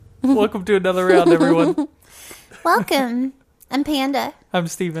Welcome to another round, everyone. Welcome. I'm Panda. I'm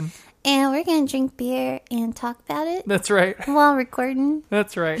Steven. And we're going to drink beer and talk about it. That's right. While recording.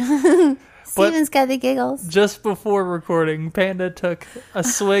 That's right. Steven's got the giggles. Just before recording, Panda took a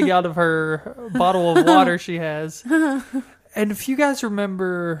swig out of her bottle of water she has. And if you guys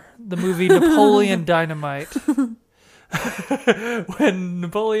remember the movie Napoleon Dynamite, when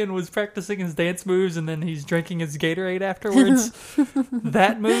Napoleon was practicing his dance moves and then he's drinking his Gatorade afterwards,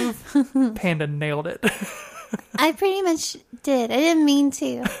 that move, Panda nailed it. I pretty much did. I didn't mean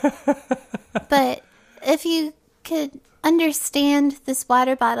to. But if you could understand this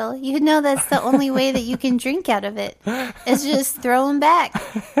water bottle, you would know that's the only way that you can drink out of it. It's just throw them back.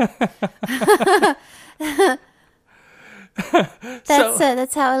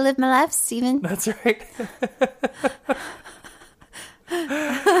 That's how I live my life, Steven. That's right.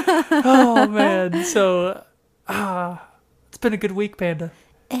 Oh, man. So, it's been a good week, Panda.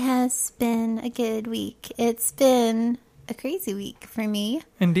 It has been a good week. It's been a crazy week for me.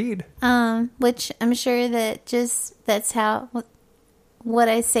 Indeed. Which I'm sure that that's how what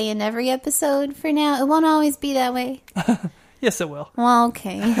I say in every episode for now. It won't always be that way. Yes, it will. Well,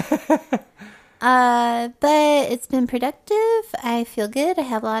 okay. But it's been productive. I feel good. I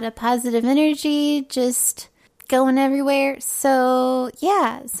have a lot of positive energy just going everywhere. So,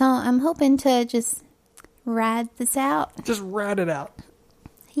 yeah. So I'm hoping to just ride this out. Just ride it out.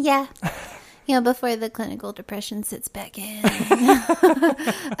 Yeah. Before the clinical depression sits back in.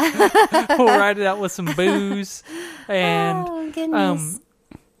 We'll ride it out with some booze. And oh, goodness.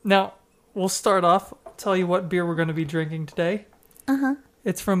 Now, we'll start off. Tell you what beer we're going to be drinking today. Uh-huh.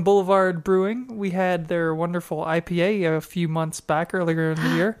 It's from Boulevard Brewing. We had their wonderful IPA a few months back, earlier in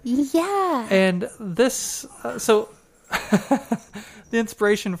the year. Yeah. And this, the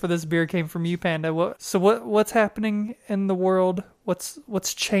inspiration for this beer came from you, Panda. What's happening in the world?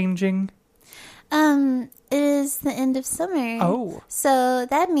 What's changing? It is the end of summer. Oh. So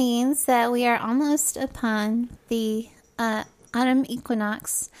that means that we are almost upon the autumn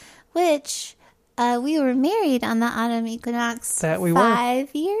equinox, which we were married on the autumn equinox that we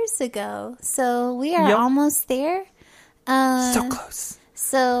 5 years ago. So we are almost there. So close.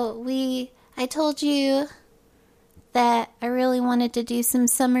 So I told you that I really wanted to do some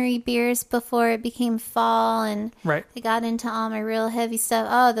summery beers before it became fall, and right. I got into all my real heavy stuff.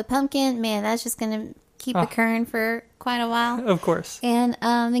 Oh, the pumpkin, man, that's just going to keep occurring for quite a while. Of course. And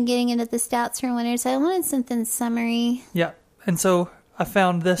then getting into the stouts for winter, so I wanted something summery. Yeah, and so I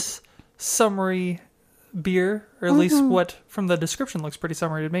found this summery beer, or at least what from the description looks pretty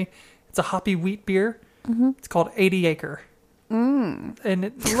summery to me. It's a hoppy wheat beer. Mm-hmm. It's called 80 Acre. And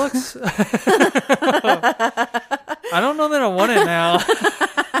it looks... I don't know that I want it now.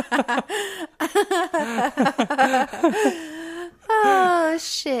 Oh,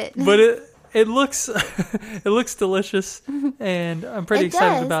 shit. But it looks delicious, and I'm pretty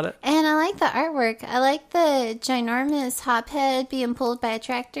excited about it. And I like the artwork. I like the ginormous hop head being pulled by a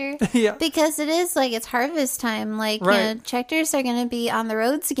tractor. Yeah. Because it is like it's harvest time. Like, right. Tractors are going to be on the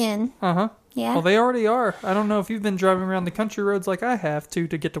roads again. Uh-huh. Yeah. Well, they already are. I don't know if you've been driving around the country roads like I have to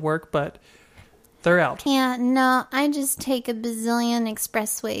get to work, but they're out. Yeah, no, I just take a bazillion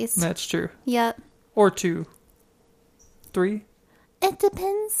expressways. That's true. Yep. Or 2. 3? It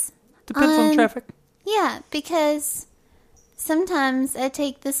depends. Depends on traffic. Yeah, because sometimes I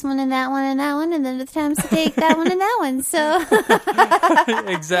take this one and that one and that one, and then other times I take that one and that one, so...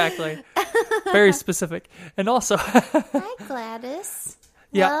 Exactly. Very specific. And also... Hi, Gladys.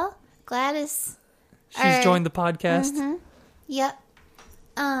 Yeah. Well, Gladys... She's joined the podcast. Mm-hmm. Yep.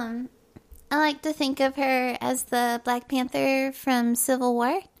 I like to think of her as the Black Panther from Civil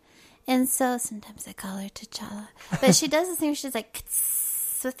War. And so sometimes I call her T'Challa. But she does this thing where she's like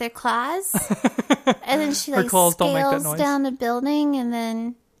with her claws. And then she like scales down a building and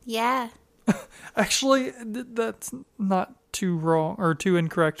then, yeah. Actually, that's not too wrong or too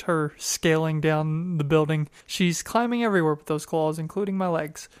incorrect, her scaling down the building. She's climbing everywhere with those claws, including my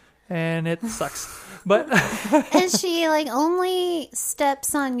legs. And it sucks. But and she like only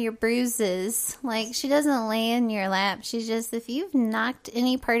steps on your bruises. Like she doesn't lay in your lap. She's just, if you've knocked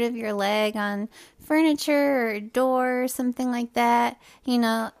any part of your leg on furniture or a door or something like that,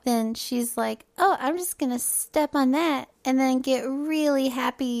 then she's like, oh, I'm just going to step on that and then get really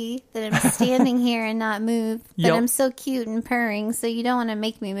happy that I'm standing here and not move. But I'm so cute and purring, so you don't want to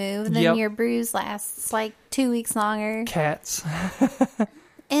make me move. Then your bruise lasts like 2 weeks longer. Cats.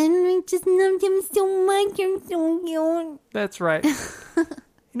 And we just love him so much. You're so cute. That's right. You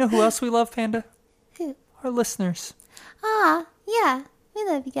know who else we love, Panda? Who? Our listeners. Ah, yeah. We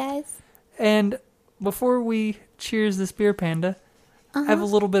love you guys. And before we cheers this beer, Panda, I have a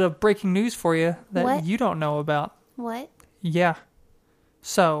little bit of breaking news for you that you don't know about. What? Yeah.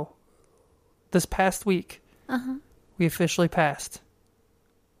 So, this past week, we officially passed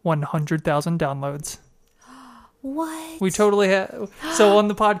 100,000 downloads. What? We totally have. So on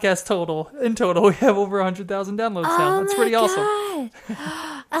the podcast in total, we have over 100,000 downloads now. That's pretty awesome.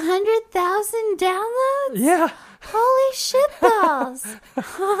 100,000 downloads? Yeah. Holy shit balls.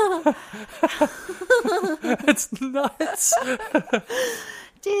 It's nuts.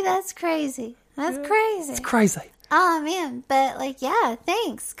 Dude, that's crazy. That's crazy. It's crazy. Oh, man. But, like, yeah,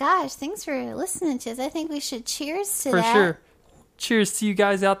 thanks. Gosh, thanks for listening to us. I think we should cheers to that. For sure. Cheers to you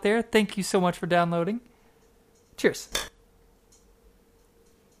guys out there. Thank you so much for downloading. Cheers.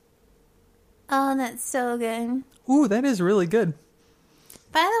 Oh, that's so good. Ooh, that is really good.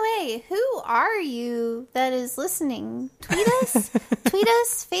 By the way, who are you that is listening? Tweet us. Tweet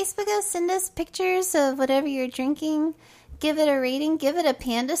us. Facebook us. Send us pictures of whatever you're drinking. Give it a rating. Give it a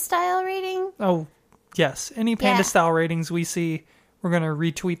Panda style rating. Oh, yes. Any Panda style ratings we see, we're going to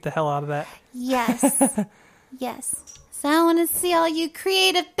retweet the hell out of that. Yes. Yes. So I want to see all you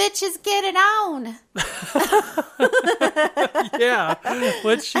creative bitches get it on. Yeah,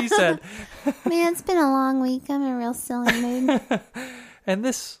 what she said. Man, it's been a long week. I'm in a real silly mood. And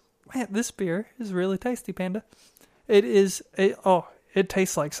this beer is really tasty, Panda. It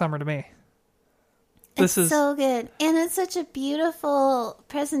tastes like summer to me. It's so good. And it's such a beautiful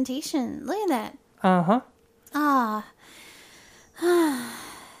presentation. Look at that. Uh-huh. Ah.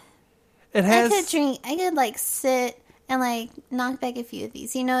 It has... I could like sit and like knock back a few of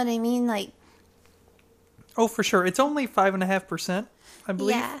these. You know what I mean? Like... Oh, for sure. It's only 5.5%, I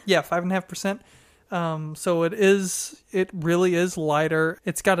believe. Yeah, 5.5%. So it really is lighter.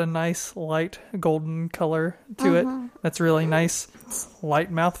 It's got a nice light golden color to it. That's really nice.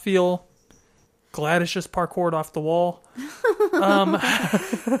 Light mouthfeel. Glad it's just parkoured off the wall.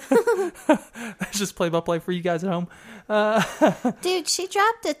 That's just play-by-play for you guys at home. Dude, she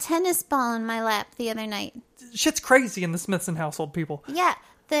dropped a tennis ball in my lap the other night. Shit's crazy in the Smithson household, people. Yeah,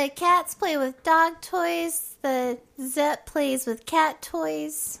 the cats play with dog toys. The Zep plays with cat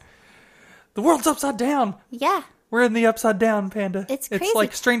toys. The world's upside down. Yeah. We're in the upside down, Panda. It's crazy. It's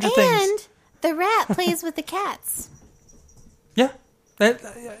like Stranger Things. And the rat plays with the cats. Yeah.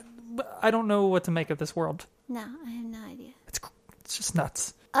 I don't know what to make of this world. No, I have no idea. It's just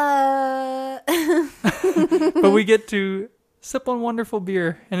nuts. But But we get to sip on wonderful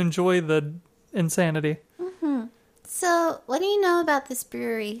beer and enjoy the insanity. Mm-hmm. So, what do you know about this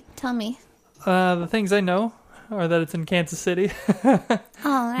brewery? Tell me. The things I know are that it's in Kansas City. All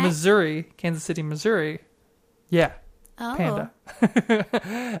right. Missouri. Kansas City, Missouri. Yeah. Oh. Panda.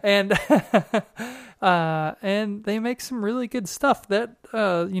 And they make some really good stuff. That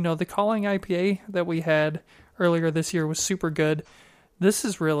the Calling IPA that we had earlier this year was super good. This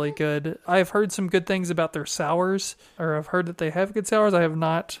is really good. I've heard some good things about their sours, or I've heard that they have good sours. I have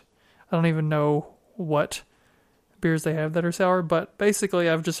not. I don't even know what beers they have that are sour, but basically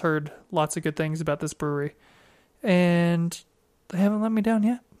I've just heard lots of good things about this brewery. And they haven't let me down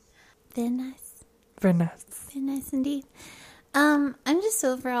yet. Very nice. Very nice. Very nice indeed. I'm just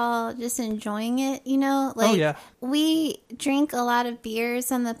overall just enjoying it, like, oh, yeah. We drink a lot of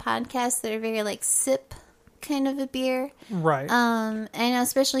beers on the podcast that are very like sip kind of a beer. Right. And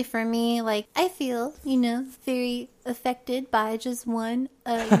especially for me, like, I feel, very affected by just one,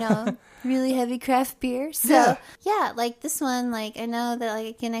 really heavy craft beer. So yeah, like this one, like I know that like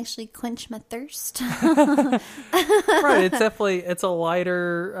it can actually quench my thirst. Right. It's a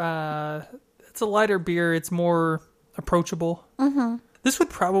lighter beer. It's more approachable. Mm-hmm. This would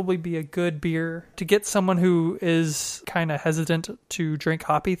probably be a good beer to get someone who is kind of hesitant to drink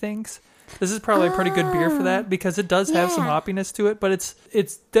hoppy things. This is probably a pretty good beer for that, because it does have some hoppiness to it, but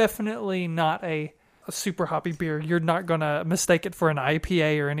it's definitely not a super hoppy beer. You're not going to mistake it for an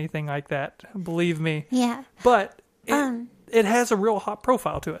IPA or anything like that. Believe me. Yeah. But it has a real hop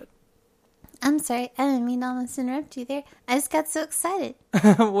profile to it. I'm sorry. I didn't mean to almost interrupt you there. I just got so excited.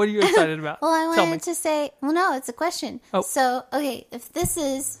 What are you excited about? Well, I wanted to say... Well, no, it's a question. Oh. So, okay, if this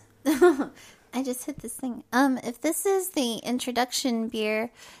is... I just hit this thing. If this is the introduction beer,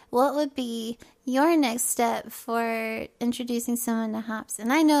 what would be your next step for introducing someone to hops?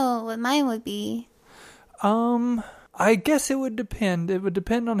 And I know what mine would be. I guess it would depend. It would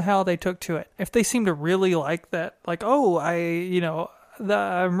depend on how they took to it. If they seem to really like that, like, I'm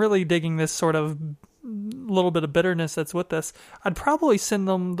really digging this sort of little bit of bitterness that's with this, I'd probably send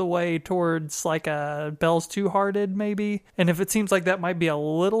them the way towards like a Bell's Two Hearted maybe. And if it seems like that might be a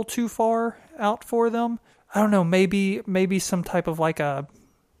little too far out for them, I don't know, maybe some type of like a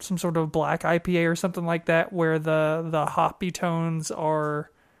some sort of black IPA or something like that, where the hoppy tones are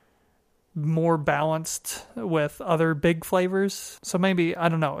more balanced with other big flavors. So maybe, I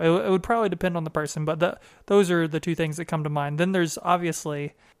don't know, it would probably depend on the person, but those are the two things that come to mind. Then there's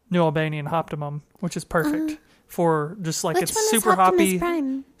obviously New Albanian Optimum, which is perfect for just like, it's super hoppy,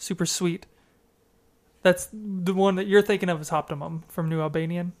 Prime? Super sweet. That's the one that you're thinking of as Optimum from New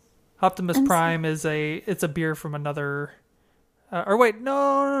Albanian. Optimus Prime is it's a beer from another, or wait,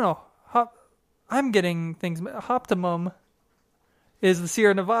 no. I'm getting things, Optimum is the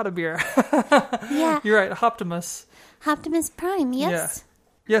Sierra Nevada beer. Yeah. You're right, Optimus. Optimus Prime, yes.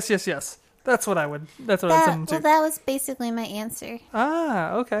 Yeah. Yes. That's what I'd send them to. Well, that was basically my answer.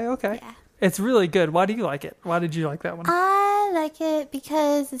 Ah, okay. Yeah. It's really good. Why do you like it? Why did you like that one? I like it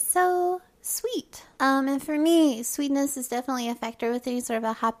because it's so sweet. And for me, sweetness is definitely a factor with any sort of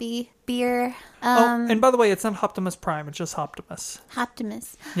a hoppy beer. And by the way, it's not Optimus Prime, it's just Optimus.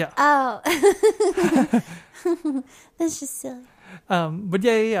 Optimus. Yeah. Oh. That's just silly. But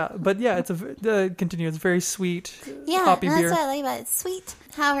yeah, it's continue. It's very sweet, hoppy beer. Yeah, that's what I like about it. It's sweet.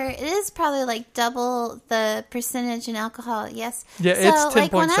 However, it is probably like double the percentage in alcohol. Yes. Yeah, it's 10.7.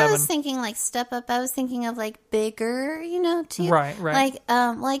 Like when I was thinking like step up, I was thinking of like bigger, too. Right. Like,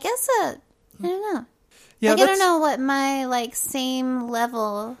 well, I guess I don't know. Yeah, like, I don't know what my like same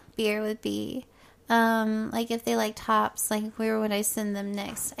level beer would be. Like if they liked hops, like where would I send them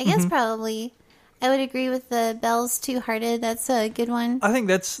next? I guess probably. I would agree with the Bell's Two Hearted. That's a good one. I think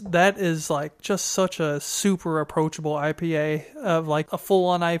that is like just such a super approachable IPA of like a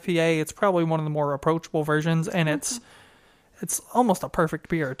full-on IPA. It's probably one of the more approachable versions, and it's almost a perfect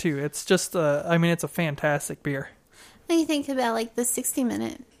beer too. It's just it's a fantastic beer. What do you think about like the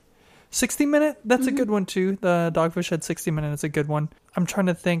 60-minute? 60-minute? That's a good one too. The Dogfish Head 60-minute is a good one. I'm trying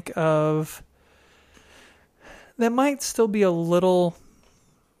to think of that might still be a little.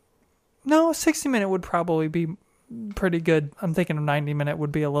 No, 60-minute would probably be pretty good. I'm thinking a 90-minute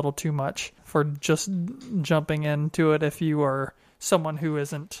would be a little too much for just jumping into it if you are someone who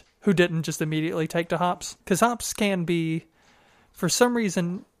didn't just immediately take to hops. Because hops can be, for some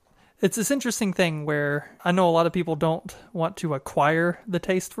reason, it's this interesting thing where I know a lot of people don't want to acquire the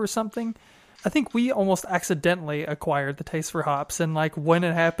taste for something. I think we almost accidentally acquired the taste for hops. And like when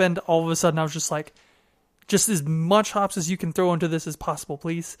it happened, all of a sudden I was just like, just as much hops as you can throw into this as possible,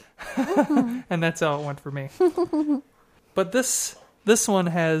 please. And that's how it went for me. But this one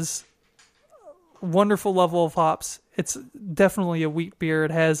has a wonderful level of hops. It's definitely a wheat beer.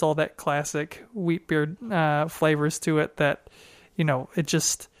 It has all that classic wheat beer flavors to it that, it's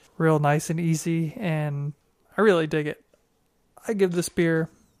just real nice and easy. And I really dig it. I give this beer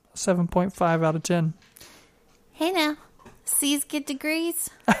a 7.5 out of 10. Hey now. C's get degrees.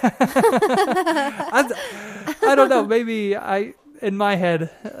 I don't know. Maybe in my head,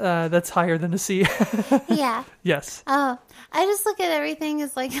 that's higher than a C. Yeah. Yes. Oh, I just look at everything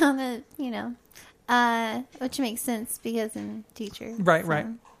as like on a, which makes sense because I'm a teacher. Right, right.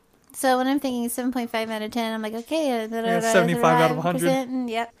 So when I'm thinking 7.5 out of 10, I'm like, okay. 75 out of 100.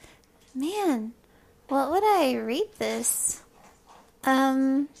 Yep. Man, what would I rate this?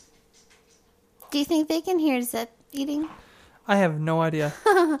 Do you think they can hear Zep eating? I have no idea.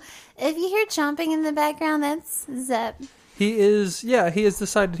 If you hear chomping in the background, that's Zep. He has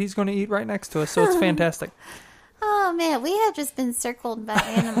decided he's going to eat right next to us, so it's fantastic. Oh, man, we have just been circled by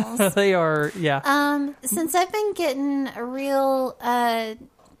animals. They are, yeah. Since I've been getting a real,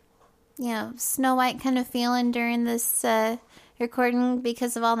 Snow White kind of feeling during this recording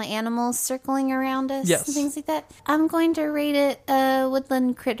because of all the animals circling around us and things like that, I'm going to rate it a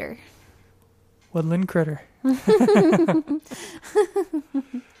woodland critter. Woodland critter.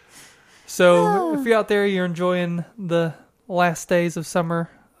 So, if you're out there, you're enjoying the last days of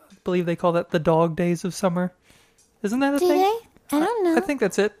summer. I believe they call that the dog days of summer. Isn't that a thing? Do they? I don't know. I think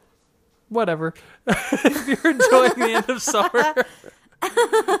that's it. Whatever. If you're enjoying the end of summer.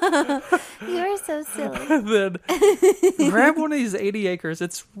 You are so silly. Then grab one of these 80 acres.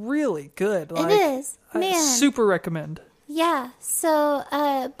 It's really good. It is. Man. I super recommend. Yeah. So,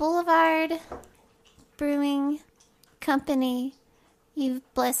 Boulevard Brewing Company, you've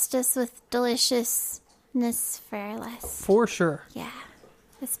blessed us with deliciousness for our last. For sure. Yeah.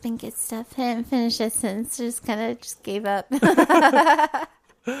 It's been good stuff. I haven't finished that sentence. Just kind of gave up.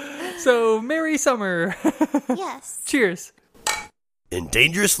 So, Merry Summer. Yes. Cheers.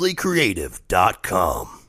 AndangerouslyCreative.com